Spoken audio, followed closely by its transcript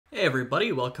Hey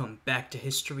everybody, welcome back to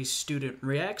History Student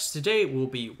Reacts. Today we'll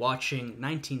be watching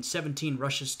 1917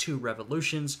 Russia's Two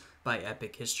Revolutions by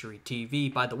Epic History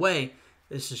TV. By the way,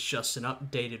 this is just an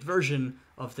updated version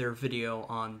of their video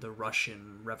on the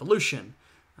Russian Revolution,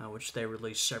 which they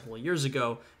released several years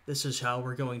ago. This is how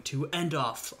we're going to end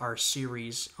off our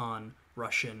series on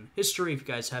Russian history. If you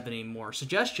guys have any more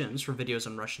suggestions for videos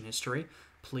on Russian history,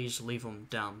 please leave them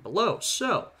down below.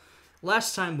 So,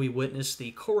 last time we witnessed the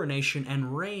coronation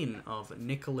and reign of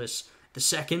Nicholas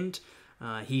II.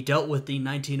 He dealt with the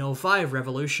 1905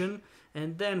 revolution,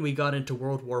 and then we got into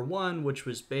World War I, which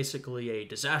was basically a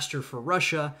disaster for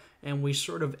Russia, and we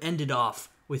sort of ended off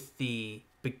with the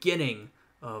beginning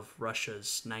of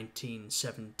Russia's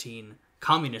 1917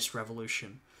 communist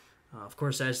revolution. Of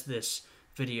course, as this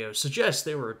video suggests,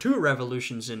 there were two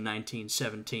revolutions in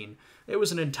 1917. It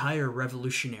was an entire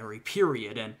revolutionary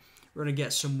period, and we're going to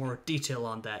get some more detail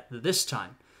on that this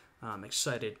time. I'm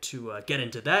excited to get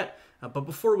into that. But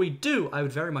before we do, I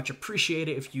would very much appreciate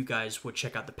it if you guys would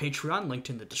check out the Patreon linked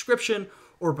in the description,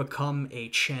 or become a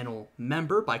channel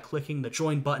member by clicking the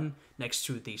join button next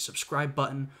to the subscribe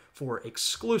button for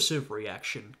exclusive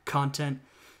reaction content.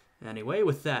 Anyway,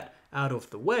 with that out of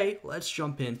the way, let's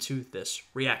jump into this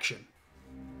reaction.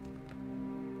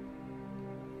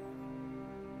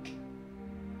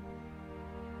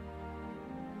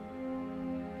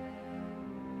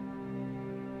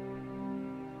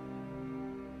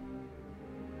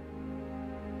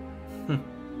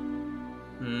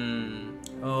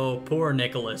 Oh, poor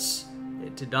Nicholas.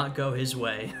 It did not go his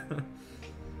way.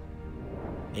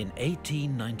 In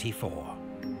 1894,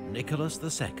 Nicholas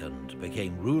II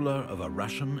became ruler of a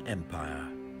Russian empire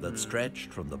that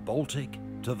stretched from the Baltic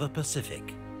to the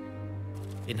Pacific,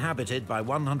 inhabited by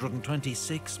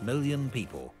 126 million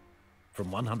people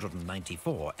from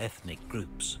 194 ethnic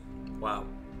groups. Wow.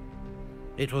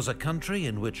 It was a country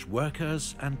in which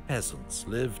workers and peasants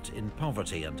lived in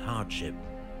poverty and hardship.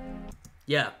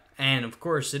 Yeah, and of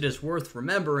course it is worth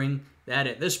remembering that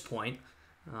at this point,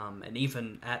 and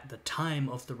even at the time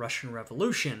of the Russian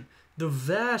Revolution, the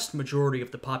vast majority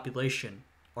of the population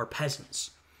are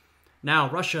peasants. Now,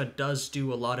 Russia does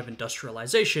do a lot of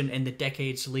industrialization in the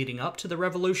decades leading up to the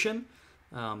revolution.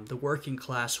 The working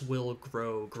class will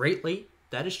grow greatly,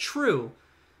 that is true,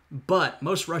 but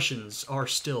most Russians are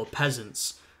still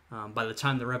peasants by the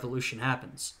time the revolution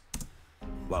happens.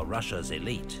 While Russia's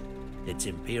elite, its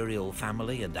imperial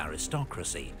family and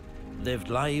aristocracy, lived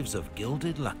lives of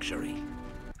gilded luxury.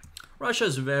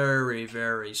 Russia's very,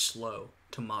 very slow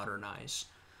to modernize.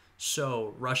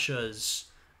 So Russia's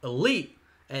elite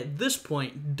at this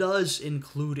point does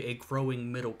include a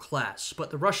growing middle class,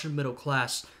 but the Russian middle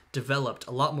class developed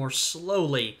a lot more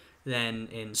slowly than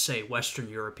in, say, Western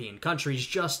European countries,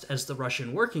 just as the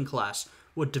Russian working class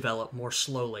would develop more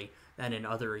slowly than in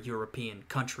other European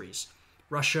countries.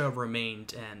 Russia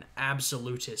remained an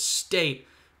absolutist state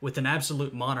with an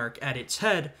absolute monarch at its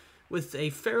head, with a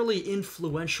fairly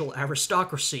influential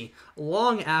aristocracy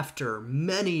long after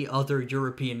many other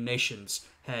European nations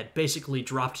had basically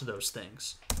dropped those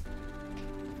things.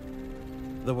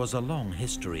 There was a long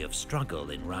history of struggle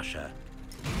in Russia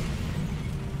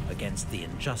against the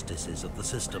injustices of the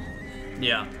system.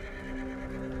 Yeah.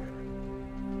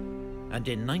 And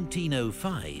in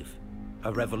 1905,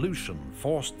 a revolution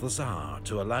forced the Tsar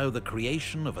to allow the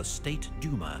creation of a State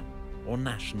Duma, or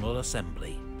National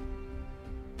Assembly.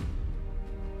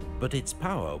 But its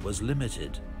power was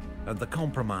limited, and the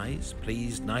compromise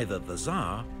pleased neither the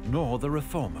Tsar nor the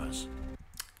reformers.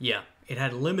 Yeah, it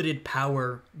had limited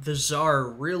power. The Tsar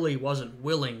really wasn't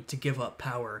willing to give up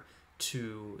power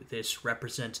to this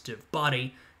representative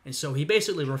body, and so he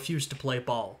basically refused to play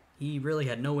ball. He really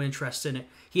had no interest in it.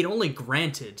 He had only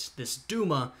granted this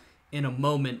Duma in a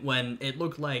moment when it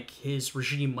looked like his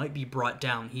regime might be brought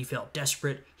down. He felt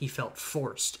desperate, he felt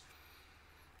forced.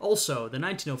 Also, the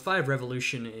 1905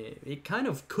 revolution, it kind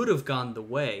of could have gone the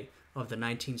way of the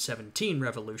 1917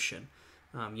 revolution.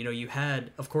 You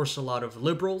had, of course, a lot of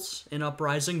liberals in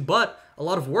uprising, but a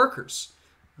lot of workers.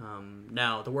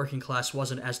 Now, the working class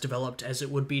wasn't as developed as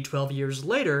it would be 12 years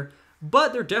later,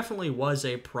 but there definitely was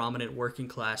a prominent working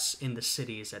class in the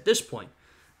cities at this point.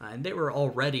 And they were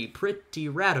already pretty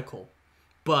radical.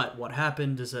 But what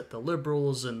happened is that the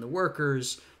liberals and the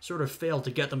workers sort of failed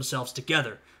to get themselves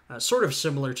together, sort of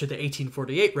similar to the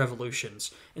 1848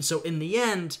 revolutions. And so in the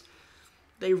end,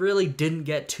 they really didn't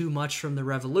get too much from the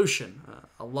revolution.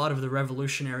 A lot of the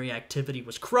revolutionary activity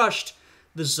was crushed.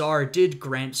 The Tsar did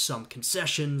grant some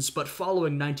concessions, but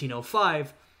following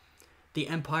 1905, the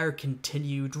empire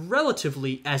continued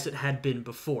relatively as it had been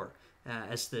before,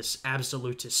 as this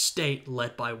absolutist state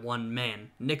led by one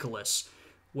man, Nicholas,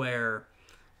 where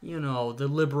you know, the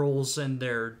liberals and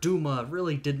their Duma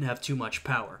really didn't have too much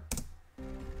power.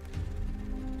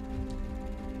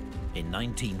 In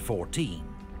 1914,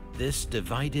 this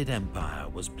divided empire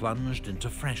was plunged into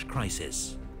fresh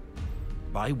crisis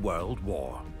by World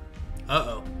War.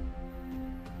 Uh-oh.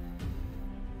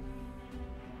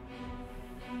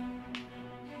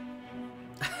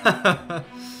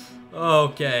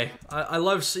 Okay. I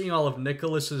love seeing all of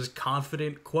Nicholas's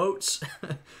confident quotes.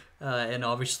 And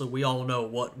obviously we all know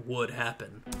what would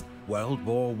happen. World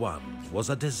War I was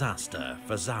a disaster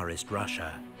for Tsarist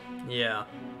Russia. Yeah.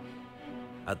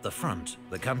 At the front,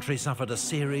 the country suffered a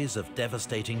series of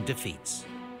devastating defeats,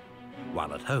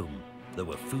 while at home there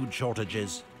were food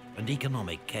shortages and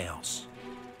economic chaos.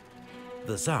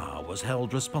 The Tsar was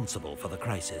held responsible for the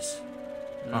crisis.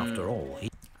 After all,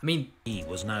 he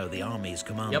was now the army's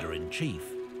commander-in-chief,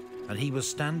 and he was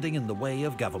standing in the way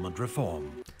of government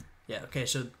reform. Yeah, okay,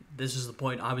 so this is the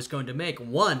point I was going to make.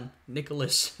 One,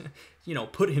 Nicholas, you know,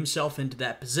 put himself into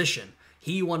that position.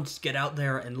 He wanted to get out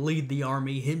there and lead the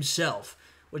army himself,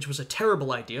 which was a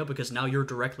terrible idea because now you're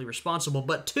directly responsible.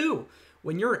 But two,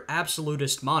 when you're an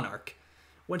absolutist monarch,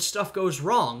 when stuff goes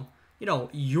wrong, you know,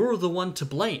 you're the one to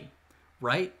blame,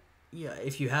 right? Yeah,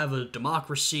 if you have a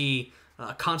democracy,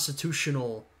 a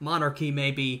constitutional monarchy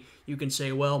maybe, you can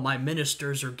say, well, my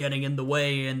ministers are getting in the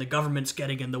way and the government's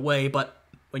getting in the way, but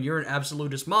when you're an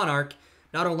absolutist monarch,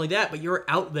 not only that, but you're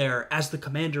out there as the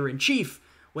commander-in-chief.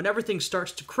 When everything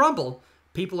starts to crumble,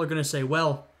 people are going to say,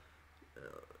 well,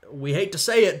 we hate to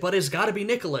say it, but it's got to be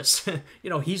Nicholas. You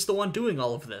know, he's the one doing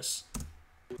all of this.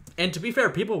 And to be fair,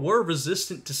 people were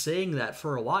resistant to saying that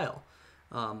for a while.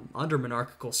 Under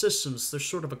monarchical systems, there's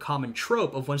sort of a common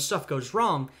trope of when stuff goes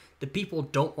wrong, the people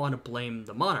don't want to blame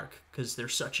the monarch because they're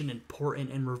such an important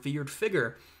and revered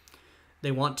figure.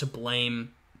 They want to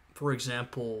blame, for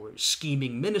example,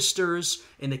 scheming ministers.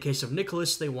 In the case of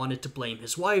Nicholas, they wanted to blame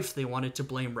his wife. They wanted to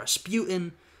blame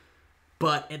Rasputin.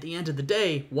 But at the end of the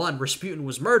day, one, Rasputin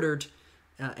was murdered,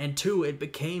 and two, it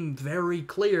became very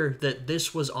clear that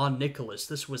this was on Nicholas.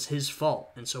 This was his fault,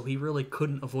 and so he really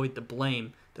couldn't avoid the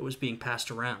blame that was being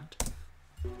passed around.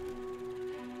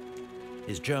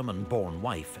 His German-born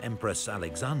wife, Empress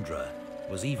Alexandra,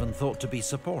 was even thought to be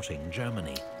supporting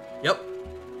Germany. Yep.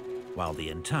 While the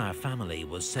entire family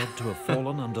was said to have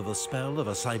fallen under the spell of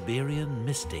a Siberian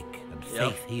mystic and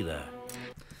faith healer.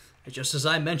 Just as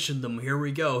I mentioned them, here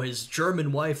we go. His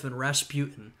German wife and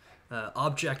Rasputin,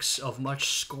 objects of much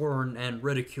scorn and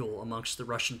ridicule amongst the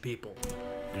Russian people.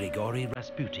 Grigory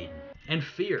Rasputin. And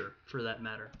fear, for that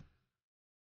matter.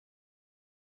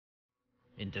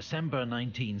 In December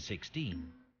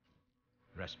 1916,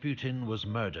 Rasputin was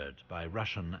murdered by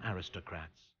Russian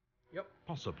aristocrats. Yep.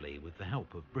 Possibly with the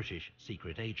help of British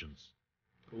secret agents.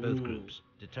 Both groups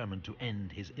determined to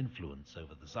end his influence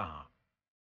over the Tsar.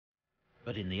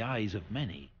 But in the eyes of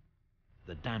many,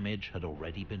 the damage had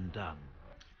already been done.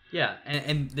 Yeah,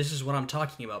 and this is what I'm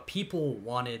talking about. People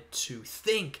wanted to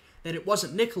think that it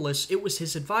wasn't Nicholas, it was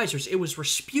his advisors, it was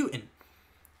Rasputin.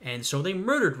 And so they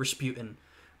murdered Rasputin.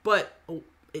 But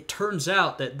it turns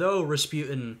out that though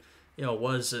Rasputin, you know,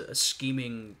 was a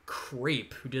scheming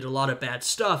creep who did a lot of bad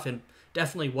stuff and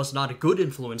definitely was not a good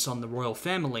influence on the royal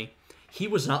family, he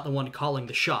was not the one calling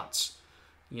the shots.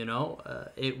 You know,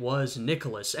 it was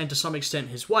Nicholas, and to some extent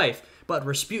his wife, but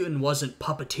Rasputin wasn't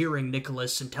puppeteering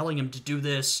Nicholas and telling him to do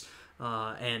this,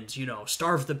 and, you know,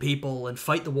 starve the people and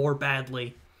fight the war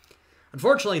badly.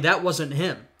 Unfortunately, that wasn't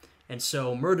him, and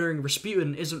so murdering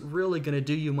Rasputin isn't really going to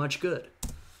do you much good.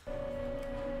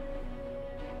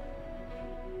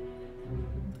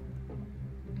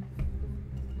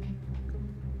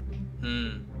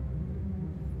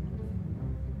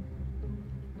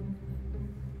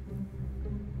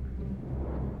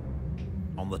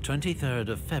 On the 23rd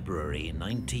of February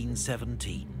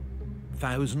 1917,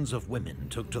 thousands of women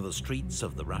took to the streets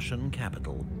of the Russian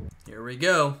capital. Here we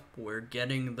go. We're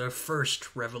getting the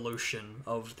first revolution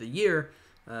of the year.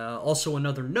 Also,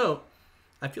 another note,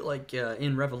 I feel like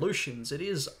in revolutions, it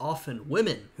is often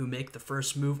women who make the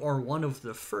first move or one of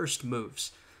the first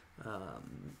moves.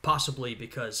 Possibly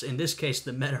because, in this case,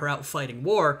 the men are out fighting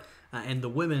war, and the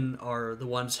women are the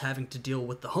ones having to deal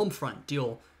with the home front,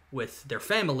 deal with their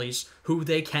families, who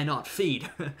they cannot feed.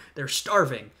 They're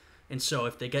starving. And so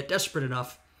if they get desperate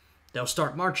enough, they'll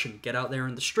start marching, get out there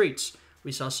in the streets.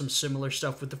 We saw some similar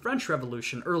stuff with the French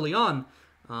Revolution early on.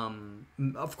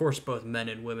 Of course, both men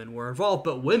and women were involved,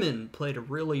 but women played a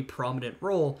really prominent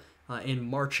role in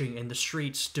marching in the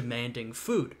streets demanding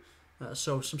food.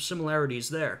 So some similarities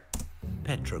there.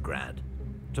 Petrograd,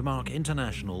 to mark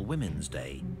International Women's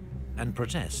Day and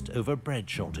protest over bread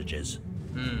shortages.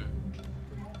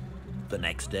 The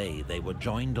next day, they were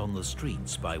joined on the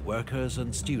streets by workers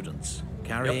and students,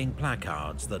 carrying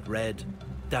placards that read,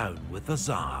 "Down with the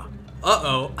Tsar."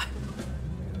 Uh-oh.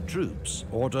 Troops,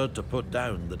 ordered to put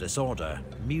down the disorder,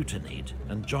 mutinied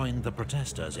and joined the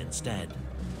protesters instead.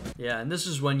 Yeah, and this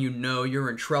is when you know you're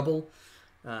in trouble.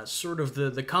 Sort of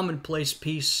the commonplace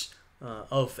piece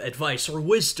of advice or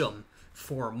wisdom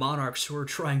for monarchs who are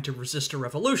trying to resist a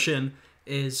revolution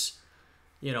is,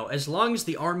 you know, as long as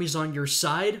the army's on your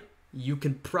side, you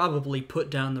can probably put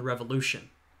down the revolution.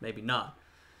 Maybe not.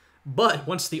 But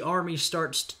once the army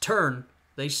starts to turn,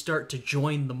 they start to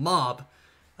join the mob,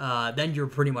 then you're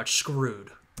pretty much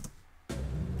screwed.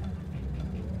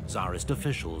 Tsarist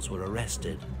officials were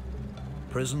arrested.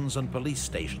 Prisons and police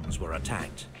stations were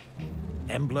attacked.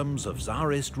 Emblems of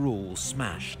Tsarist rule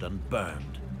smashed and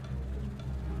burned.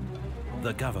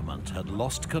 The government had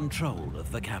lost control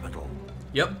of the capital.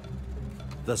 Yep.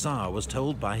 The Tsar was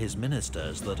told by his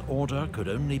ministers that order could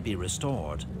only be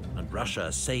restored and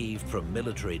Russia saved from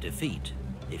military defeat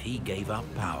if he gave up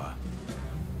power.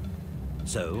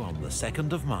 So, on the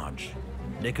 2nd of March,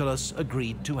 Nicholas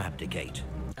agreed to abdicate.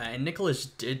 And Nicholas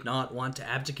did not want to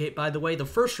abdicate, by the way. The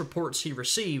first reports he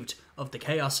received of the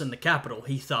chaos in the capital,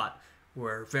 he thought,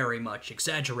 were very much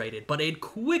exaggerated. But it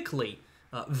quickly,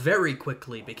 very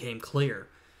quickly became clear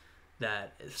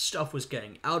that stuff was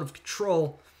getting out of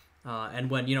control. And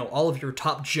when, you know, all of your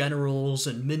top generals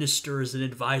and ministers and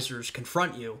advisors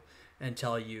confront you and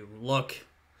tell you, look,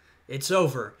 it's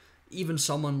over, even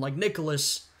someone like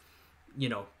Nicholas, you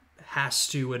know, has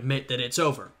to admit that it's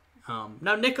over.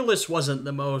 Now, Nicholas wasn't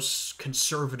the most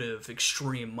conservative,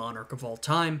 extreme monarch of all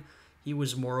time. He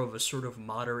was more of a sort of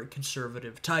moderate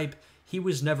conservative type. He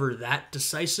was never that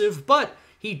decisive, but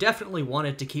he definitely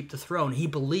wanted to keep the throne. He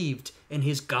believed in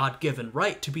his God-given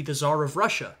right to be the Tsar of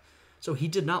Russia. So he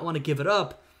did not want to give it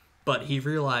up, but he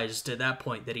realized at that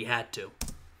point that he had to.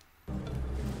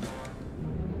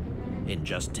 In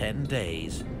just 10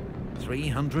 days,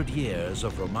 300 years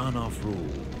of Romanov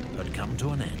rule had come to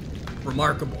an end.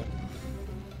 Remarkable.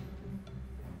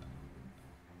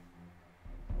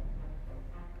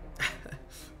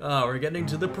 We're getting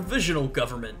to the provisional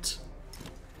government.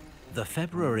 The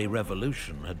February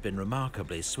Revolution had been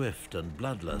remarkably swift and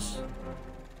bloodless,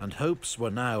 and hopes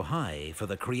were now high for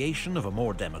the creation of a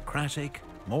more democratic,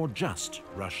 more just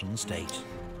Russian state.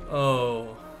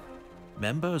 Oh.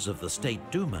 Members of the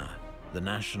State Duma, the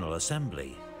National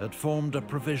Assembly, had formed a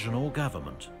provisional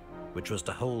government, which was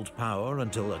to hold power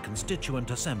until a constituent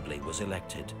assembly was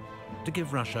elected, to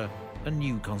give Russia a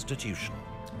new constitution.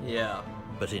 Yeah.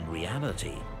 But in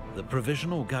reality, the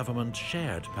provisional government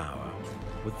shared power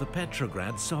with the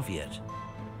Petrograd Soviet,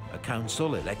 a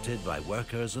council elected by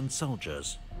workers and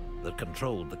soldiers that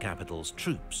controlled the capital's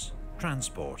troops,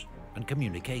 transport, and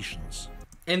communications.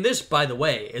 And this, by the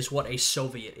way, is what a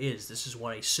Soviet is. This is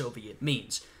what a Soviet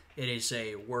means. It is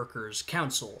a workers'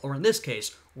 council, or in this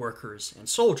case, workers and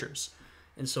soldiers.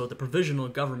 And so the provisional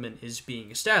government is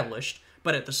being established,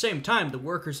 but at the same time, the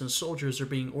workers and soldiers are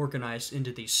being organized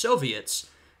into these Soviets,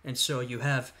 and so you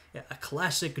have a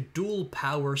classic dual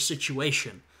power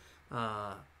situation.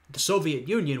 The Soviet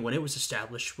Union, when it was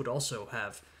established, would also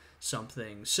have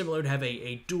something similar, to have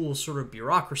a dual sort of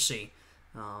bureaucracy,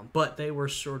 but they were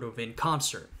sort of in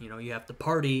concert. You know, you have the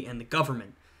party and the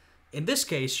government. In this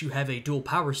case, you have a dual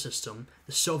power system,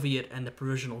 the Soviet and the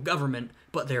provisional government,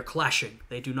 but they're clashing.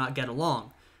 They do not get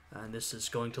along, and this is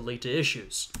going to lead to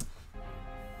issues.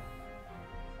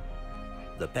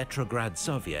 The Petrograd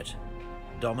Soviet,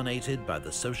 dominated by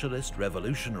the Socialist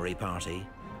Revolutionary Party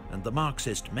and the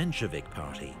Marxist Menshevik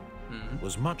Party,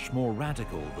 was much more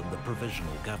radical than the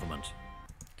provisional government.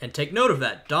 And take note of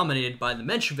that, dominated by the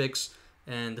Mensheviks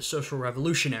and the Social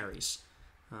Revolutionaries.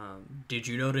 Did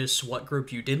you notice what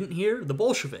group you didn't hear? The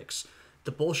Bolsheviks.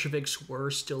 The Bolsheviks were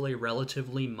still a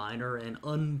relatively minor and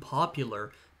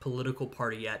unpopular political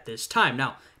party at this time.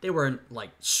 Now, they weren't,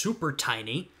 like, super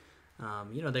tiny.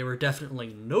 You know, they were definitely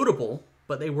notable,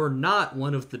 but they were not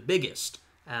one of the biggest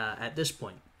at this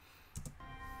point.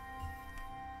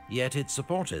 Yet it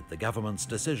supported the government's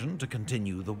decision to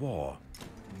continue the war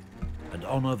and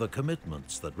honor the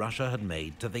commitments that Russia had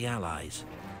made to the Allies.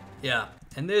 Yeah,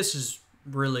 and this is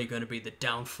really going to be the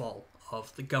downfall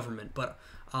of the government, but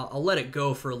I'll let it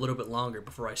go for a little bit longer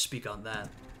before I speak on that.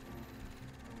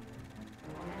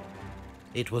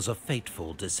 It was a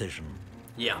fateful decision.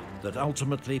 Yeah. That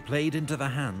ultimately played into the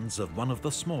hands of one of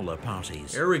the smaller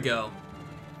parties. Here we go.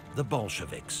 The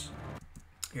Bolsheviks.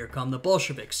 Here come the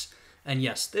Bolsheviks. And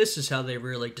yes, this is how they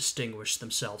really distinguished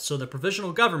themselves. So the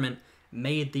provisional government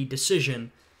made the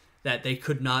decision that they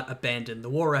could not abandon the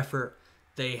war effort.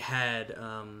 They had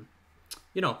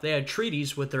they had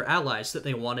treaties with their allies that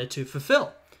they wanted to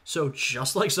fulfill. So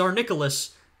just like Tsar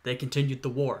Nicholas, they continued the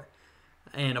war.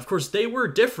 And of course, they were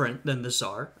different than the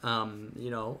Tsar.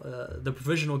 The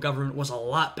provisional government was a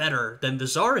lot better than the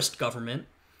Tsarist government.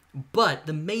 But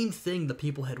the main thing the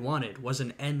people had wanted was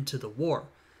an end to the war.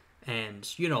 And,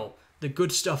 the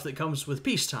good stuff that comes with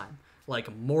peacetime,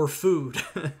 like more food.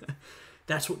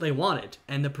 That's what they wanted.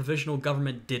 And the provisional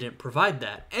government didn't provide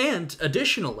that. And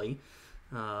additionally,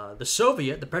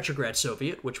 the Petrograd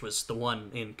Soviet, which was the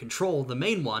one in control, the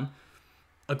main one,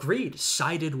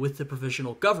 sided with the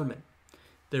provisional government.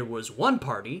 There was one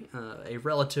party, a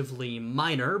relatively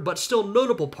minor but still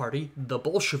notable party, the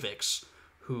Bolsheviks,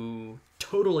 who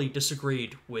totally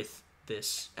disagreed with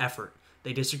this effort.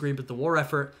 They disagreed with the war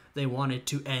effort. They wanted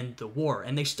to end the war,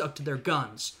 and they stuck to their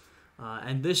guns.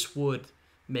 And this would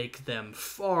make them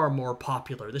far more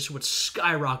popular. This would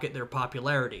skyrocket their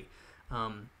popularity.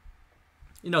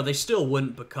 They still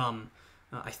wouldn't become,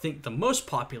 I think, the most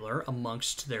popular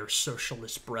amongst their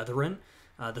socialist brethren.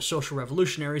 The Social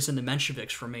Revolutionaries and the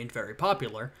Mensheviks remained very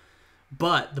popular,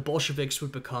 but the Bolsheviks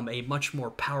would become a much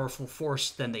more powerful force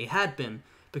than they had been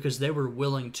because they were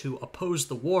willing to oppose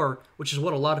the war, which is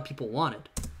what a lot of people wanted.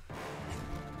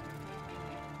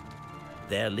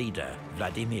 Their leader,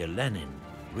 Vladimir Lenin,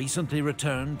 recently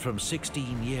returned from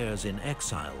 16 years in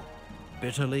exile,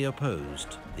 bitterly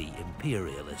opposed the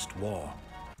imperialist war.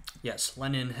 Yes,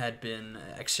 Lenin had been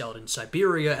exiled in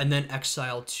Siberia and then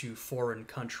exiled to foreign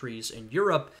countries in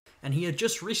Europe, and he had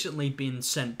just recently been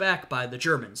sent back by the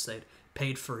Germans. They'd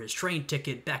paid for his train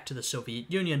ticket back to the Soviet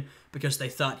Union because they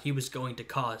thought he was going to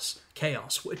cause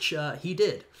chaos, which he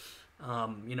did.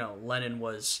 Lenin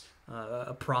was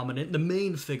the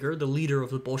main figure, the leader of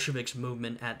the Bolsheviks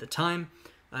movement at the time,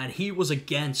 and he was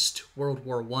against World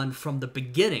War I from the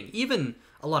beginning. Even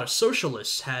a lot of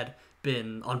socialists had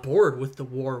been on board with the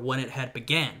war when it had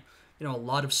began. A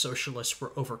lot of socialists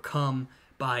were overcome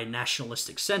by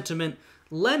nationalistic sentiment.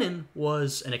 Lenin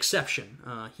was an exception.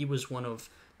 He was one of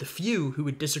the few who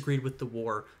had disagreed with the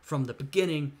war from the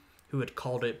beginning, who had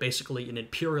called it basically an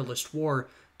imperialist war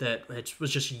that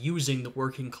was just using the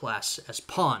working class as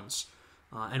pawns.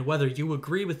 And whether you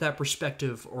agree with that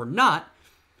perspective or not,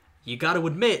 you got to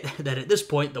admit that at this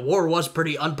point the war was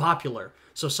pretty unpopular.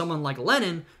 So someone like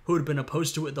Lenin, who had been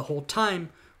opposed to it the whole time,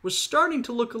 was starting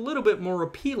to look a little bit more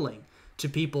appealing to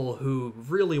people who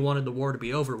really wanted the war to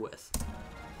be over with.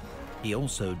 He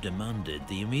also demanded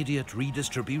the immediate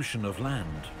redistribution of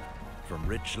land, from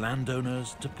rich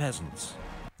landowners to peasants.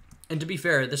 And to be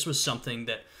fair, this was something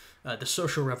that the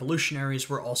social revolutionaries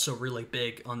were also really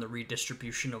big on, the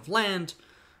redistribution of land.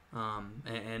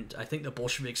 And I think the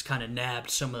Bolsheviks kind of nabbed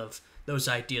some of those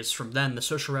ideas from them. The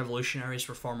social revolutionaries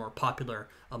were far more popular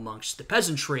amongst the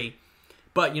peasantry.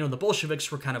 But, the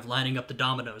Bolsheviks were kind of lining up the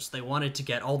dominoes. They wanted to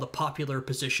get all the popular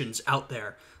positions out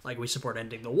there. Like, we support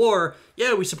ending the war.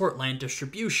 Yeah, we support land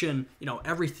distribution.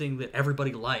 Everything that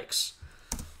everybody likes.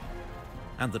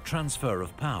 And the transfer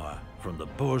of power from the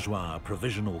bourgeois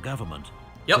provisional government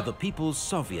to the People's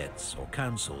Soviets or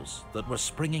councils that were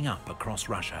springing up across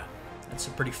Russia. That's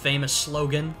a pretty famous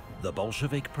slogan. The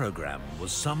Bolshevik program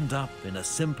was summed up in a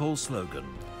simple slogan.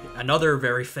 Another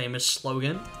very famous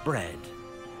slogan. Bread,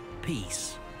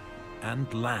 peace,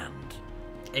 and land.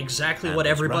 Exactly what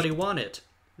everybody wanted.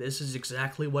 This is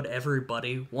exactly what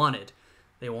everybody wanted.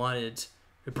 They wanted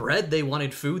bread, they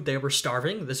wanted food, they were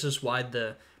starving. This is why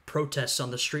the protests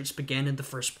on the streets began in the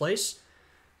first place.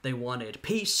 They wanted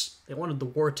peace. They wanted the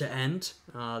war to end.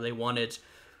 They wanted,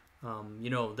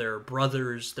 their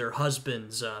brothers, their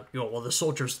husbands, the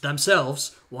soldiers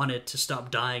themselves wanted to stop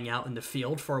dying out in the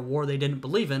field for a war they didn't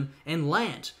believe in, and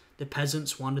land. The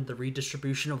peasants wanted the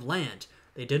redistribution of land.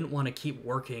 They didn't want to keep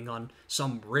working on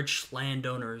some rich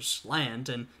landowner's land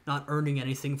and not earning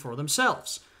anything for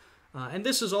themselves. And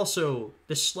this is also,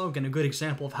 this slogan, a good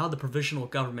example of how the provisional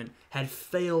government had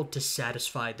failed to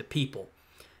satisfy the people.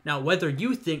 Now, whether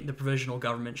you think the provisional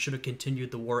government should have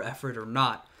continued the war effort or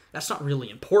not, that's not really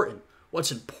important.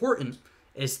 What's important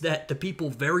is that the people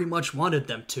very much wanted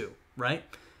them to, right?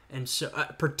 And so,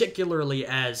 particularly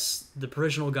as the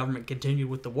provisional government continued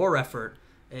with the war effort,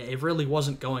 it really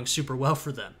wasn't going super well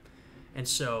for them. And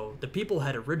so, the people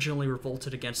had originally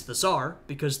revolted against the Tsar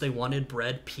because they wanted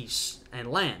bread, peace,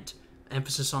 and land.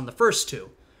 Emphasis on the first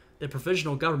two. The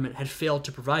provisional government had failed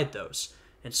to provide those,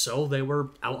 and so they were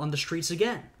out on the streets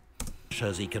again.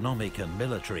 Russia's economic and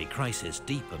military crisis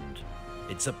deepened.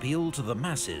 Its appeal to the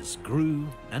masses grew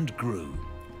and grew.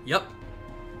 Yep.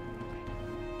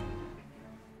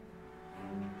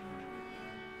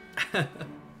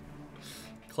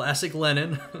 Classic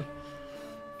Lenin.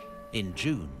 In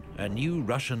June, A new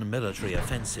Russian military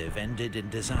offensive ended in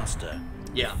disaster.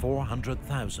 Yeah.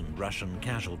 400,000 Russian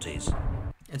casualties.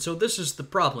 And so this is the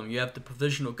problem. You have the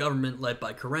provisional government led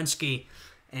by Kerensky,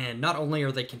 and not only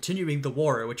are they continuing the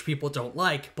war, which people don't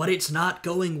like, but it's not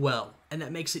going well, and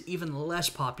that makes it even less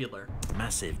popular.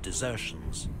 Massive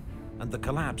desertions, and the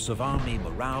collapse of army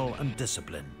morale and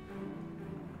discipline.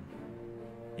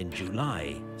 In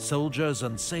July, soldiers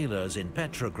and sailors in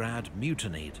Petrograd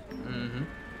mutinied.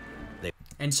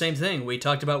 And same thing we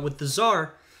talked about with the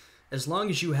Tsar. As long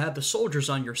as you have the soldiers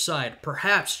on your side,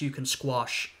 perhaps you can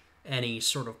squash any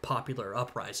sort of popular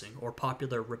uprising or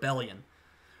popular rebellion.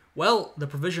 Well, the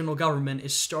provisional government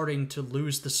is starting to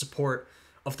lose the support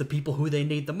of the people who they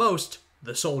need the most,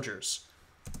 the soldiers.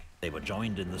 They were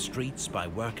joined in the streets by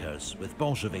workers with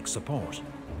Bolshevik support.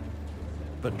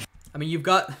 But I mean, you've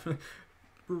got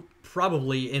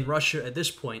probably in Russia at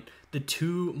this point the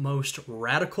two most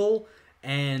radical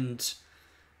and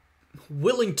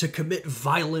willing to commit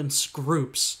violence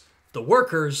groups, the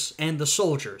workers and the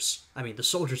soldiers. I mean, the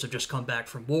soldiers have just come back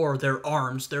from war, they're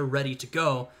armed, they're ready to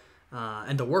go,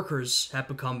 and the workers have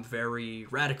become very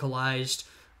radicalized,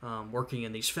 working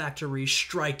in these factories,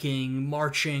 striking,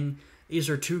 marching. These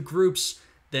are two groups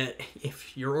that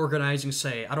if you're organizing,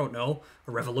 say, I don't know,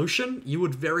 a revolution, you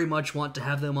would very much want to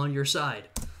have them on your side.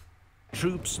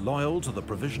 troops loyal to the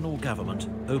provisional government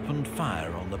opened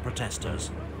fire on the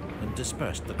protesters and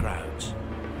dispersed the crowds.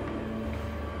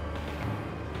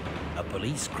 A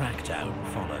police crackdown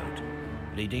followed,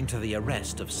 leading to the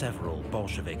arrest of several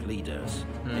Bolshevik leaders,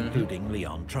 including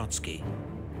Leon Trotsky,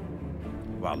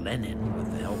 while Lenin,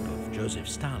 with the help of Joseph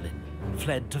Stalin,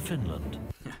 fled to Finland.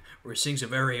 We're seeing some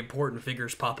very important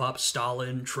figures pop up.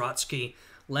 Stalin, Trotsky.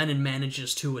 Lenin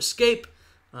manages to escape,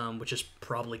 which is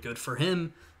probably good for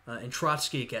him, and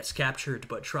Trotsky gets captured,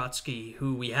 but Trotsky,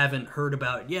 who we haven't heard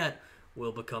about yet,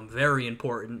 will become very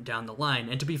important down the line.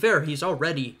 And to be fair, he's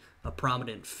already a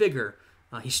prominent figure.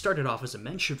 He started off as a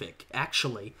Menshevik,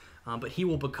 actually, but he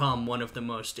will become one of the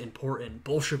most important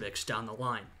Bolsheviks down the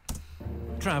line.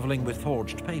 Traveling with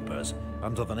forged papers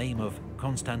under the name of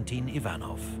Konstantin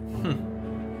Ivanov.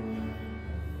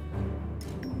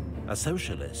 A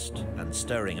socialist and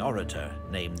stirring orator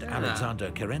named Alexander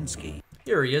Kerensky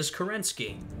Here he is,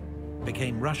 Kerensky.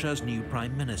 became Russia's new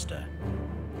prime minister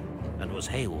and was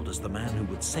hailed as the man who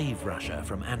would save Russia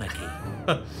from anarchy.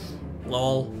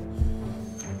 Lol.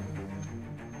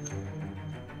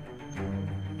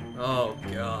 Oh,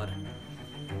 God.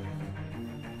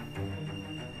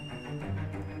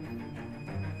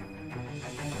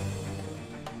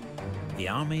 The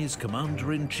army's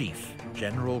commander-in-chief,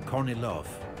 General Kornilov,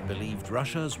 believed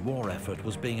Russia's war effort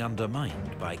was being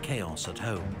undermined by chaos at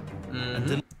home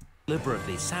and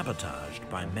deliberately sabotaged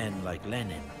by men like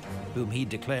Lenin, whom he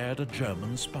declared a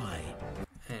German spy.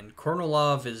 And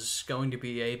Kornilov is going to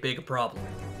be a big problem.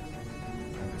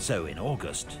 So in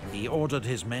August, he ordered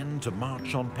his men to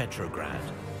march on Petrograd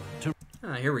to...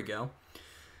 Here we go.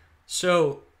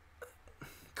 So,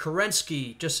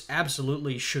 Kerensky just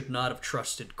absolutely should not have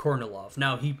trusted Kornilov.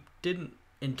 Now, he didn't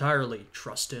entirely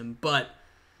trust him, but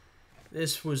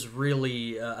this was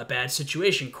really a bad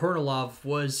situation. Kornilov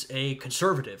was a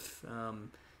conservative,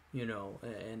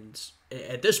 and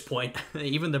at this point,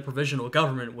 even the provisional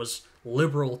government was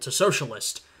liberal to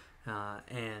socialist,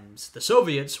 and the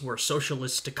Soviets were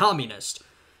socialist to communist.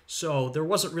 So there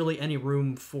wasn't really any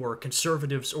room for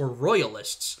conservatives or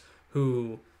royalists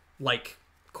who, like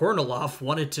Kornilov,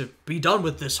 wanted to be done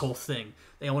with this whole thing.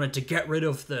 They wanted to get rid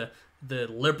of the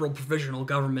liberal provisional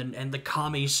government and the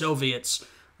commie Soviets,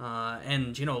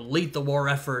 and, lead the war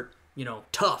effort,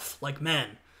 tough, like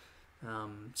men.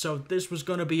 So this was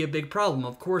going to be a big problem.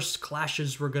 Of course,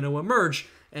 clashes were going to emerge,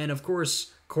 and of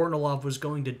course, Kornilov was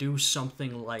going to do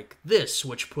something like this,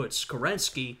 which puts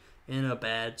Kerensky in a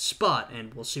bad spot,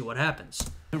 and we'll see what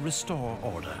happens. to restore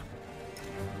order.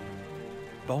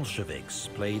 Bolsheviks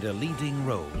played a leading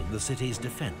role in the city's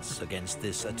defense against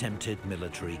this attempted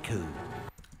military coup.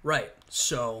 Right,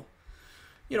 so,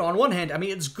 on one hand,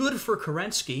 it's good for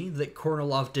Kerensky that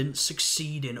Kornilov didn't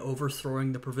succeed in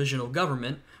overthrowing the provisional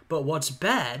government, but what's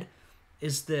bad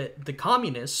is that the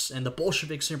communists, and the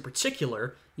Bolsheviks in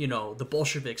particular, the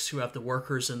Bolsheviks who have the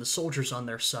workers and the soldiers on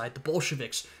their side, the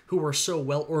Bolsheviks who are so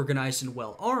well organized and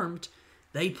well armed,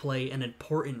 they play an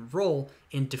important role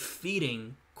in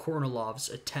defeating Kornilov's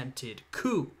attempted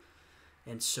coup.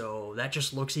 And so that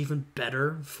just looks even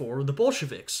better for the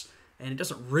Bolsheviks. And it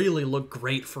doesn't really look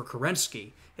great for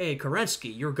Kerensky. Hey,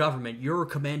 Kerensky, your government, your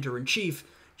commander-in-chief,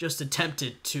 just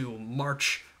attempted to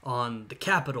march on the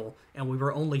capital, and we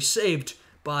were only saved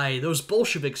by those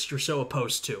Bolsheviks you're so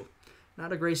opposed to.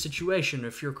 Not a great situation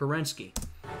if you're Kerensky.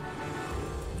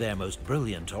 Their most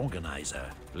brilliant organizer,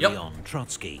 Yep. Leon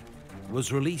Trotsky,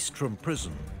 was released from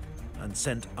prison and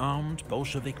sent armed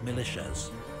Bolshevik militias,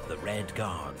 the Red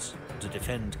Guards, to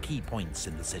defend key points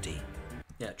in the city.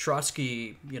 Yeah,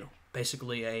 Trotsky,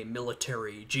 basically a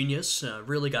military genius,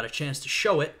 really got a chance to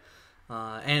show it.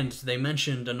 And they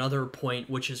mentioned another point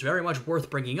which is very much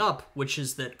worth bringing up, which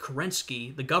is that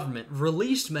Kerensky, the government,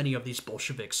 released many of these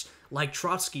Bolsheviks, like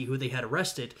Trotsky, who they had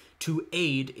arrested, to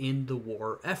aid in the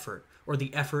war effort, or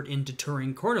the effort in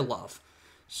deterring Kornilov.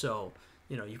 So,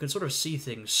 you can sort of see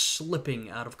things slipping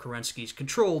out of Kerensky's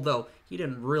control, though he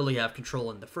didn't really have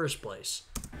control in the first place.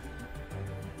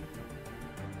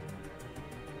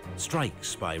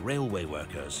 Strikes by railway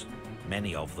workers,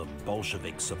 many of them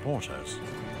Bolshevik supporters,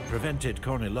 prevented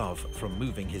Kornilov from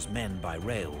moving his men by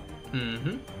rail.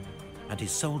 And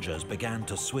his soldiers began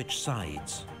to switch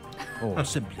sides, or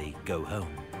simply go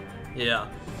home. Yeah.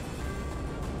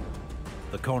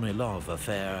 The Kornilov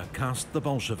affair cast the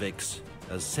Bolsheviks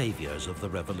as saviors of the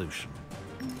revolution.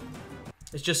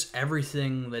 It's just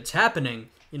everything that's happening.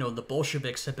 The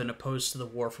Bolsheviks have been opposed to the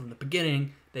war from the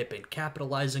beginning. They've been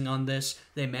capitalizing on this.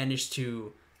 They managed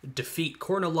to defeat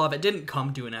Kornilov. It didn't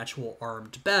come to an actual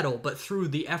armed battle, but through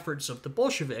the efforts of the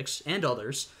Bolsheviks and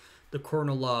others, the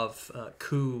Kornilov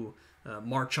coup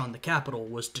march on the capital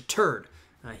was deterred.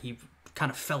 He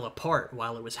kind of fell apart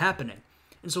while it was happening.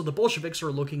 And so the Bolsheviks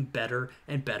are looking better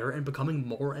and better and becoming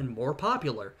more and more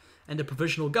popular. And the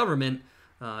provisional government,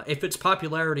 if its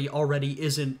popularity already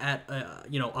isn't at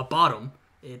a bottom,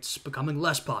 it's becoming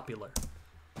less popular.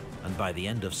 And by the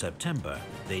end of September,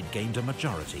 they'd gained a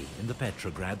majority in the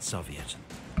Petrograd Soviet.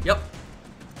 Yep.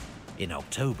 In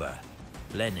October,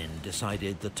 Lenin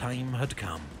decided the time had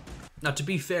come. Now, to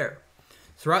be fair,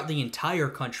 throughout the entire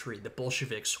country, the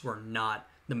Bolsheviks were not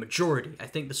the majority. I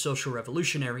think the Social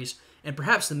Revolutionaries, and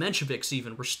perhaps the Mensheviks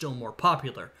even, were still more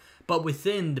popular. But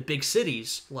within the big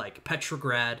cities, like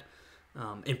Petrograd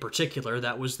in particular,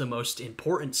 that was the most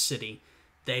important city,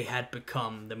 they had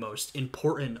become the most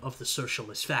important of the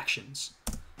socialist factions.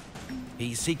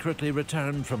 He secretly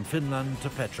returned from Finland to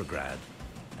Petrograd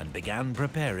and began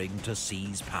preparing to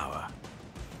seize power.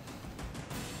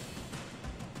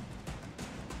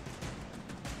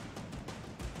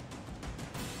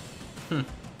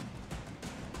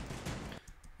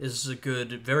 This is a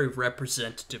good, very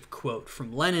representative quote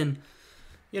from Lenin.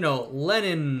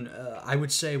 Lenin, I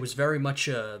would say, was very much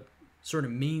a sort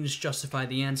of means justify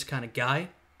the ends kind of guy.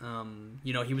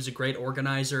 He was a great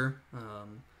organizer,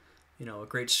 a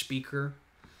great speaker.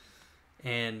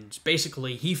 And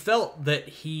basically, he felt that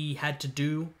he had to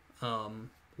do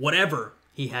whatever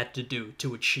he had to do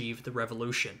to achieve the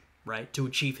revolution, right? To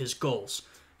achieve his goals.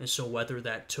 And so whether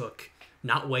that took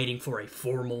not waiting for a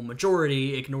formal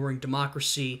majority, ignoring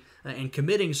democracy, and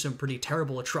committing some pretty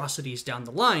terrible atrocities down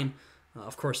the line,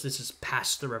 of course, this is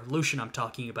past the revolution I'm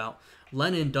talking about,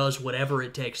 Lenin does whatever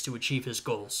it takes to achieve his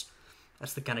goals.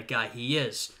 That's the kind of guy he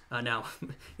is. Now,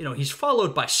 he's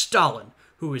followed by Stalin,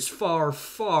 who is far,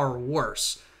 far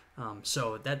worse.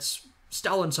 So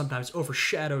Stalin sometimes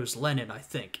overshadows Lenin, I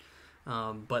think.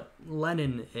 But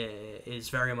Lenin is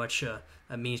very much a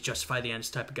means justify the ends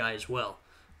type of guy as well.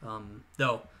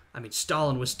 Though,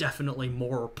 Stalin was definitely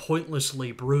more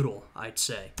pointlessly brutal, I'd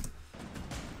say.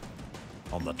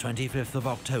 On the 25th of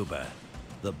October,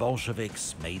 the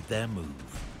Bolsheviks made their move.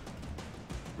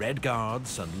 Red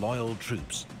Guards and loyal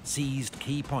troops seized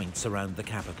key points around the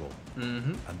capital.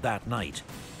 And that night,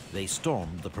 they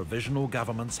stormed the provisional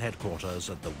government's headquarters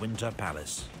at the Winter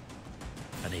Palace,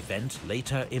 an event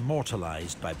later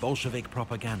immortalized by Bolshevik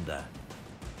propaganda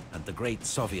and the great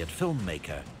Soviet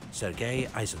filmmaker Sergei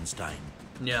Eisenstein.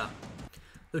 Yeah.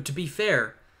 Though, to be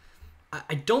fair,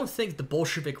 I don't think the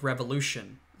Bolshevik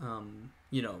Revolution,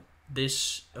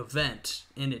 this event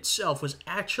in itself was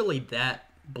actually that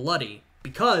bloody,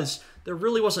 because there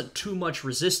really wasn't too much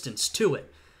resistance to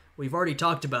it. We've already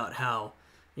talked about how,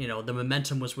 the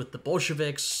momentum was with the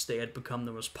Bolsheviks. They had become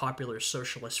the most popular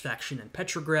socialist faction in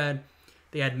Petrograd.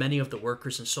 They had many of the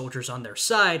workers and soldiers on their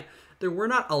side. There were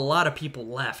not a lot of people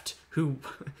left who,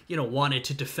 wanted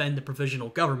to defend the provisional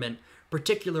government,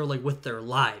 particularly with their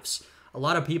lives. A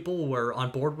lot of people were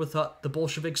on board with what the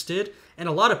Bolsheviks did, and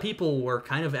a lot of people were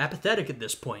kind of apathetic at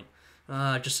this point.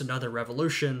 Just another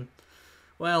revolution.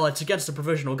 Well, it's against the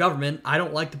provisional government. I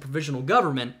don't like the provisional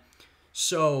government.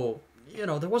 So,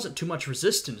 there wasn't too much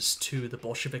resistance to the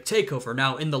Bolshevik takeover.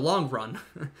 Now, in the long run,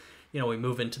 we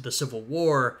move into the Civil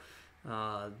War.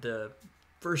 The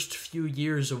first few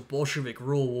years of Bolshevik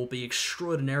rule will be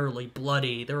extraordinarily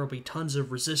bloody. There will be tons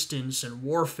of resistance and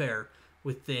warfare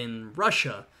within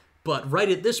Russia. But right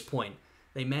at this point,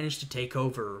 they managed to take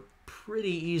over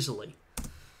pretty easily.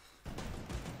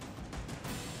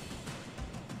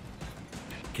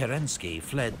 Kerensky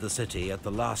fled the city at the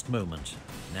last moment,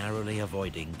 narrowly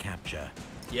avoiding capture.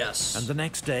 Yes. And the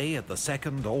next day, at the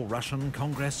Second All-Russian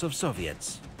Congress of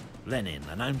Soviets, Lenin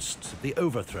announced the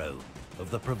overthrow of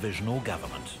the provisional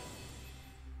government.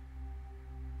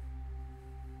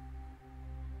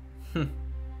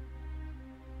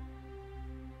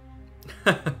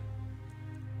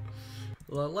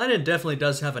 Well, Lenin definitely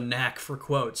does have a knack for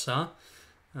quotes, huh?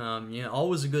 Yeah,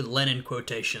 always a good Lenin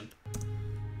quotation.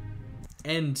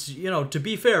 And, you know, to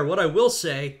be fair, what I will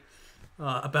say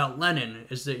about Lenin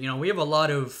is that, you know, we have a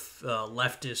lot of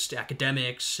leftist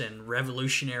academics and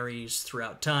revolutionaries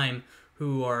throughout time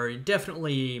who are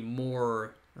definitely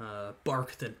more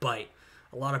bark than bite.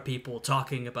 A lot of people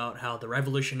talking about how the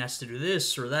revolution has to do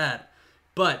this or that,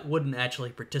 but wouldn't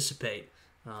actually participate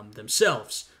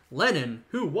themselves. Lenin,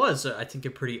 who was, I think,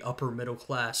 a pretty upper middle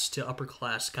class to upper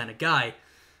class kind of guy,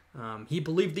 he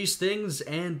believed these things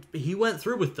and he went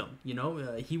through with them. You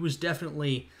know, he was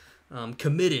definitely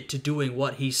committed to doing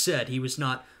what he said. He was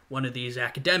not one of these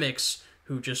academics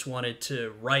who just wanted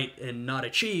to write and not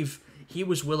achieve. He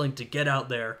was willing to get out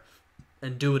there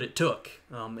and do what it took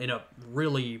in a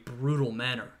really brutal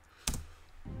manner.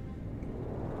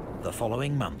 The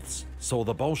following months saw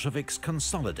the Bolsheviks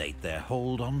consolidate their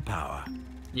hold on power,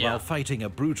 while fighting a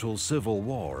brutal civil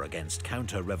war against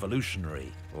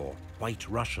counter-revolutionary or White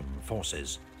Russian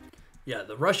forces. Yeah,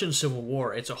 the Russian Civil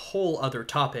War, it's a whole other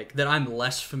topic that I'm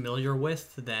less familiar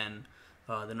with than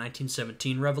the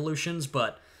 1917 revolutions,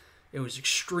 but it was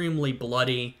extremely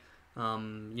bloody. You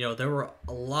know, there were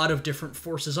a lot of different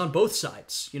forces on both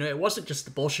sides. You know, it wasn't just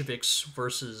the Bolsheviks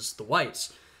versus the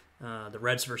Whites, the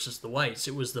Reds versus the Whites.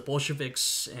 It was the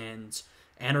Bolsheviks and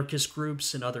anarchist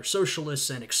groups and other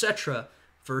socialists and etc.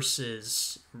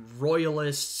 versus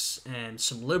royalists and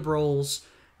some liberals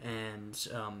and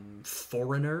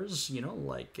foreigners. You know,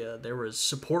 like there was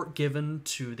support given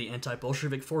to the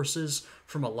anti-Bolshevik forces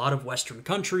from a lot of Western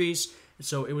countries.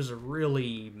 So it was a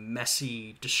really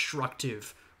messy,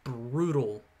 destructive,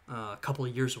 brutal couple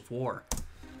of years of war.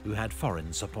 Who had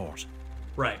foreign support.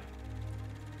 Right.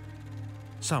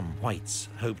 Some whites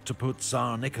hoped to put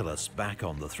Tsar Nicholas back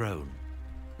on the throne.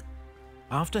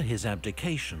 After his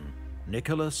abdication,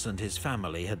 Nicholas and his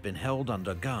family had been held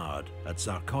under guard at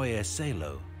Tsarskoye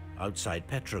Selo, outside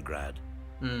Petrograd,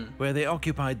 where they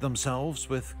occupied themselves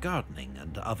with gardening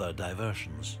and other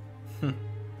diversions.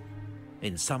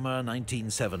 In summer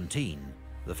 1917,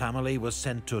 the family was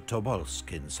sent to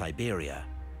Tobolsk in Siberia,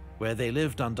 where they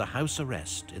lived under house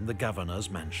arrest in the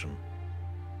governor's mansion.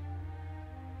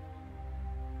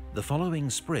 The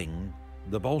following spring,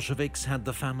 the Bolsheviks had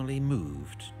the family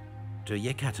moved to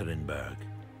Yekaterinburg.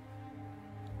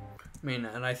 I mean,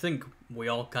 and I think we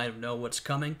all kind of know what's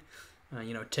coming.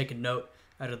 You know, take a note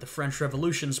out of the French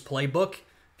Revolution's playbook.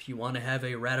 If you want to have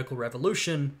a radical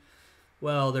revolution,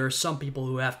 well, there are some people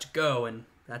who have to go, and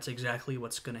that's exactly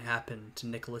what's going to happen to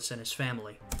Nicholas and his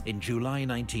family. In July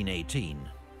 1918,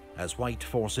 as white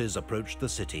forces approached the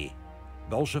city,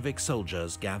 Bolshevik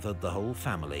soldiers gathered the whole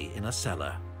family in a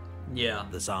cellar. Yeah.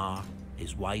 The Tsar,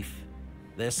 his wife,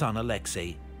 their son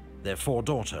Alexei, their 4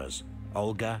 daughters,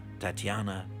 Olga,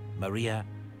 Tatiana, Maria,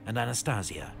 and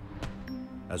Anastasia,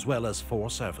 as well as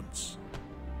 4 servants,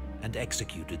 and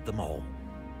executed them all.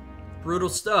 Brutal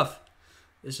stuff.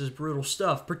 This is brutal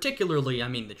stuff. Particularly, I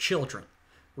mean, the children,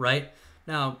 right?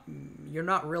 Now, you're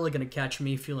not really going to catch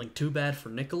me feeling too bad for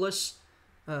Nicholas.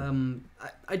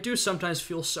 I do sometimes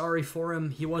feel sorry for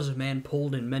him. He was a man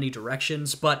pulled in many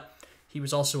directions, but he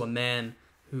was also a man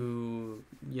who,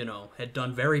 you know, had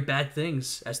done very bad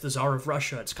things as the Tsar of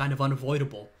Russia. It's kind of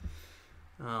unavoidable.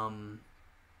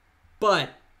 But,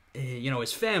 you know,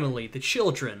 his family, the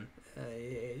children,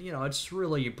 you know, it's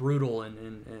really brutal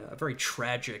and a very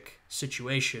tragic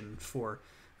situation for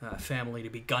a family to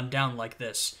be gunned down like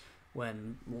this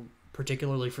when,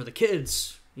 particularly for the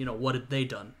kids, you know, what had they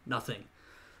done? Nothing.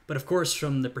 But of course,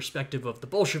 from the perspective of the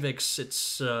Bolsheviks,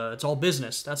 it's all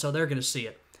business. That's how they're going to see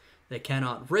it. They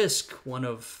cannot risk one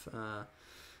of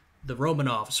the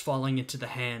Romanovs falling into the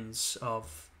hands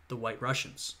of the White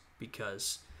Russians,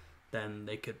 because then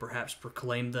they could perhaps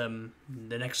proclaim them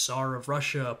the next Tsar of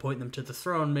Russia, appoint them to the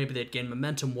throne, maybe they'd gain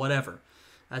momentum, whatever.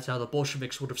 That's how the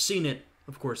Bolsheviks would have seen it.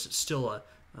 Of course, it's still a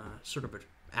sort of an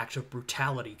act of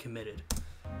brutality committed.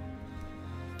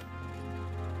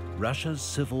 Russia's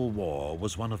Civil War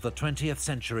was one of the 20th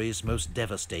century's most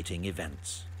devastating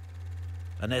events.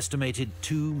 An estimated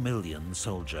 2 million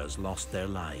soldiers lost their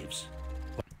lives.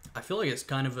 I feel like it's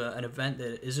kind of an event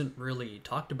that isn't really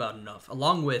talked about enough,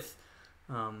 along with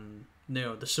you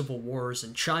know, the civil wars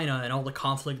in China and all the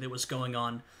conflict that was going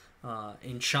on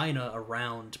in China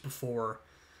around before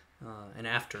and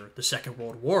after the Second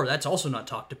World War. That's also not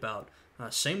talked about.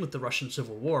 Same with the Russian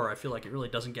Civil War. I feel like it really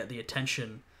doesn't get the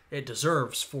attention it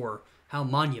deserves for how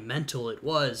monumental it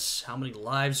was, how many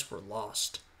lives were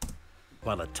lost.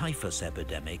 While a typhus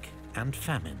epidemic and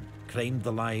famine claimed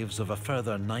the lives of a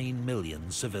further 9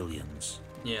 million civilians.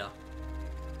 Yeah.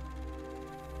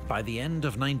 By the end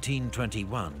of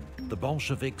 1921, the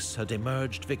Bolsheviks had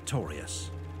emerged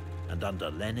victorious, and under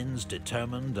Lenin's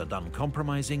determined and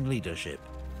uncompromising leadership,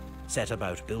 set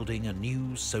about building a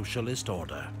new socialist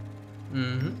order.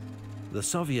 The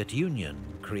Soviet Union,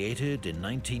 created in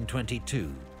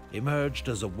 1922, emerged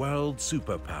as a world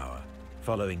superpower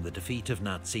following the defeat of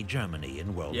Nazi Germany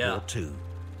in World War II.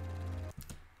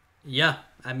 Yeah,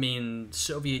 I mean,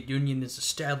 Soviet Union is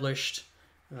established.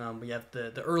 We have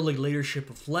the early leadership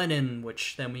of Lenin,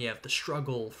 which then we have the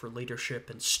struggle for leadership,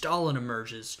 and Stalin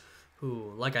emerges,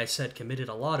 who, like I said, committed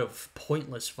a lot of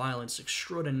pointless violence,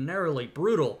 extraordinarily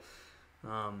brutal.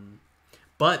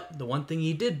 But the one thing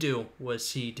he did do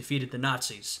was he defeated the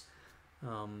Nazis,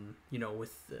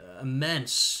 with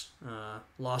immense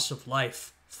loss of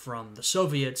life from the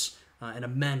Soviets, and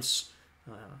immense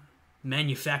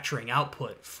manufacturing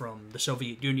output from the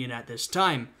Soviet Union at this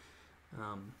time.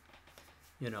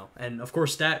 And of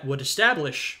course that would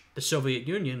establish the Soviet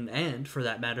Union, and for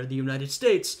that matter, the United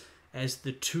States, as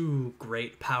the two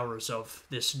great powers of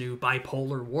this new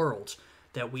bipolar world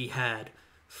that we had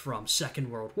from Second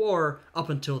World War up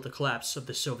until the collapse of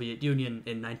the Soviet Union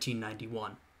in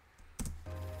 1991.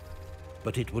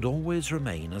 But it would always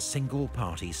remain a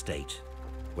single-party state,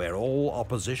 where all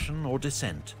opposition or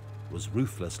dissent was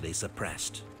ruthlessly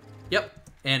suppressed. Yep,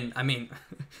 and I mean,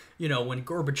 when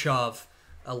Gorbachev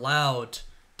allowed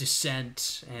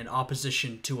dissent and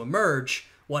opposition to emerge,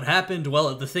 what happened?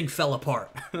 Well, the thing fell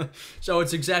apart. So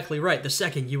it's exactly right. The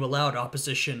second you allowed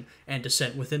opposition and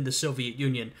dissent within the Soviet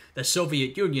Union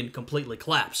completely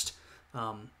collapsed,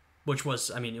 which was,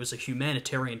 it was a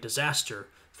humanitarian disaster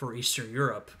for Eastern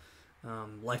Europe.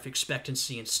 Life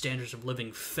expectancy and standards of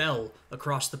living fell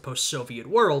across the post-Soviet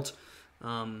world,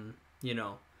 and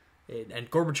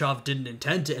Gorbachev didn't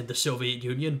intend to end the Soviet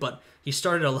Union, but he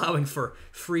started allowing for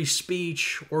free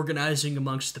speech, organizing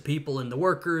amongst the people and the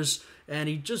workers, and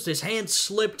his hand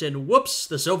slipped and whoops,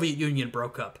 the Soviet Union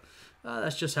broke up.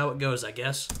 That's just how it goes, I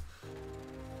guess.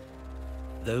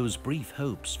 Those brief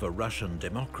hopes for Russian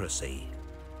democracy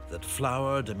that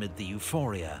flowered amid the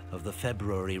euphoria of the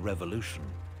February Revolution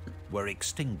were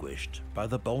extinguished by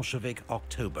the Bolshevik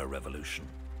October Revolution.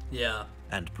 Yeah.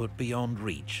 And put beyond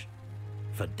reach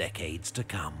for decades to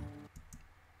come.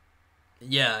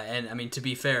 Yeah, and to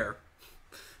be fair,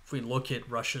 if we look at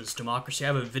Russia's democracy, I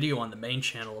have a video on the main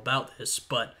channel about this,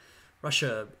 but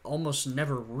Russia almost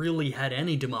never really had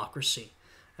any democracy.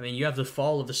 You have the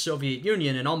fall of the Soviet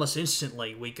Union, and almost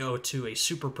instantly we go to a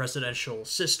super presidential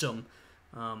system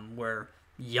where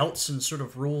Yeltsin sort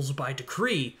of rules by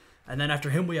decree, and then after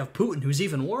him we have Putin, who's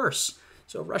even worse.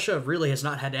 So Russia really has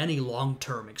not had any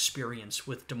long-term experience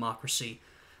with democracy,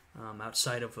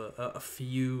 outside of a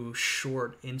few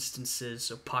short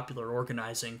instances of popular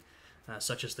organizing,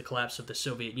 such as the collapse of the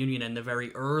Soviet Union and the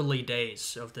very early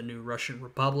days of the new Russian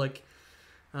Republic.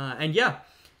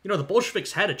 The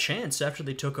Bolsheviks had a chance after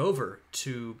they took over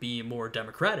to be more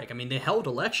democratic. They held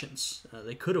elections.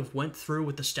 They could have went through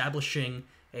with establishing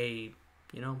a,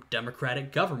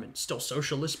 democratic government. Still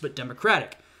socialist, but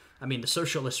democratic. The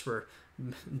socialists were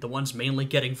the ones mainly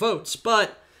getting votes,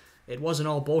 but it wasn't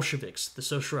all Bolsheviks. The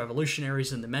social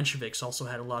revolutionaries and the Mensheviks also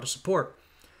had a lot of support.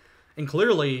 And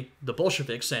clearly, the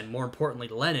Bolsheviks, and more importantly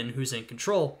Lenin, who's in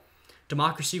control,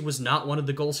 democracy was not one of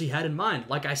the goals he had in mind.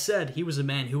 Like I said, he was a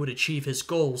man who would achieve his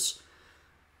goals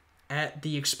at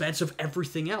the expense of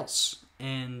everything else.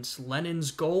 And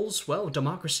Lenin's goals, well,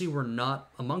 democracy were not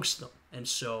amongst them. And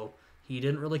so he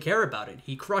didn't really care about it.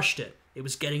 He crushed it. It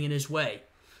was getting in his way.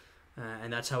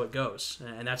 And that's how it goes.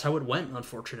 And that's how it went,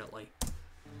 unfortunately.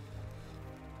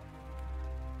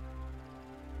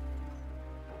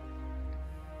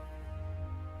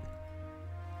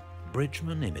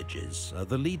 Bridgman Images are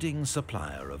the leading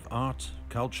supplier of art,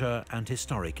 culture, and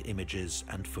historic images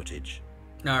and footage.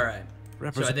 All right.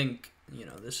 So I think,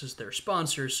 this is their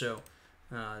sponsor. So,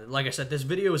 like I said, this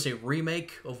video is a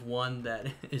remake of one that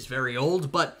is very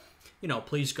old. But,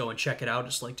 please go and check it out.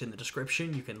 It's linked in the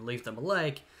description. You can leave them a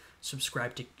like,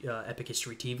 subscribe to Epic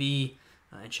History TV,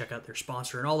 and check out their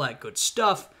sponsor and all that good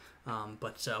stuff.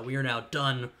 But we are now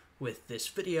done with this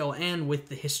video and with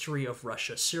the History of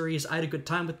Russia series. I had a good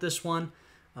time with this one.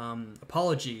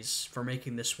 Apologies for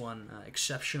making this one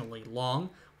exceptionally long.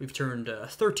 We've turned a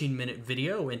 13-minute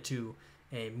video into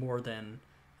a more than,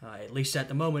 at least at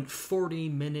the moment,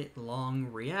 40-minute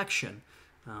long reaction.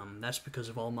 That's because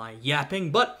of all my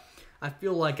yapping, but I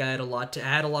feel like I had a lot to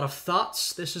add, a lot of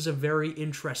thoughts. This is a very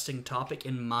interesting topic,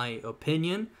 in my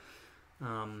opinion.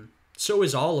 So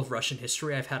is all of Russian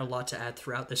history. I've had a lot to add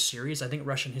throughout this series. I think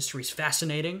Russian history is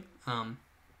fascinating.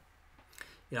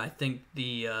 I think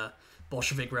the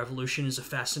Bolshevik Revolution is a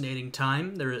fascinating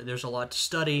time. There's a lot to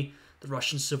study. The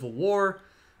Russian Civil War.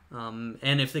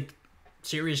 And if the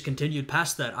series continued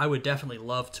past that, I would definitely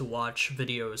love to watch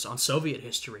videos on Soviet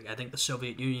history. I think the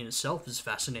Soviet Union itself is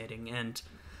fascinating, and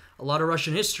a lot of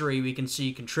Russian history we can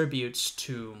see contributes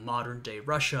to modern-day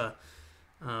Russia,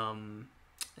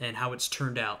 and how it's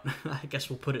turned out. I guess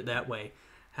we'll put it that way.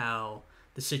 How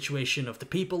the situation of the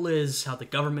people is, how the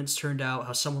government's turned out,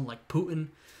 how someone like Putin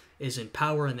is in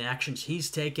power and the actions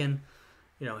he's taken.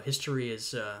 History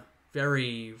is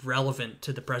very relevant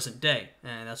to the present day,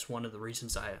 and that's one of the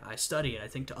reasons I study it. I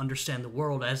think to understand the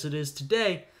world as it is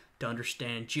today, to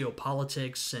understand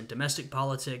geopolitics and domestic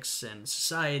politics and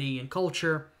society and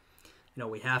culture,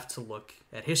 we have to look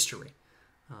at history.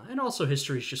 And also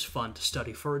history is just fun to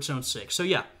study for its own sake. So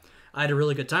yeah, I had a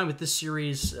really good time with this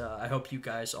series. I hope you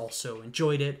guys also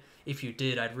enjoyed it. If you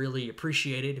did, I'd really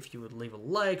appreciate it if you would leave a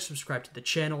like, subscribe to the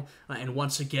channel, and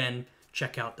once again,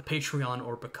 check out the Patreon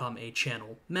or become a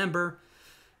channel member.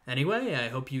 Anyway, I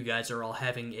hope you guys are all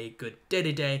having a good day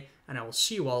today, and I will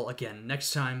see you all again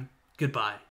next time. Goodbye.